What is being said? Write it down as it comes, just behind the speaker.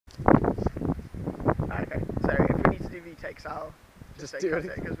X, I'll just do cut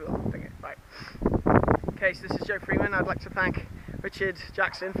it because we'll think it. Right. Okay, so this is Joe Freeman. I'd like to thank Richard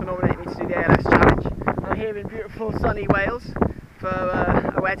Jackson for nominating me to do the ALS challenge. I'm here in beautiful sunny Wales for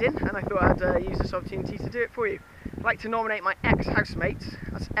a wedding, and I thought I'd use this opportunity to do it for you. I'd like to nominate my ex-housemates.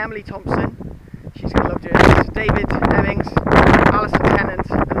 That's Emily Thompson. She's going to love doing this. David Emmings, Alison Tennant,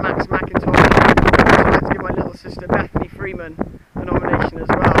 and Max McIntosh. I'd like to give my little sister Bethany Freeman a nomination as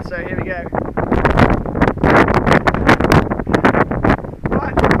well. So here we go.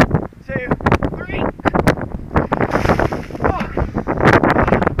 1, 2, 3.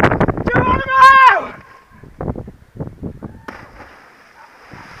 Geronimo!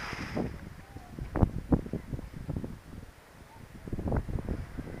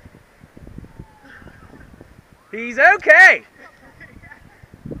 He's okay.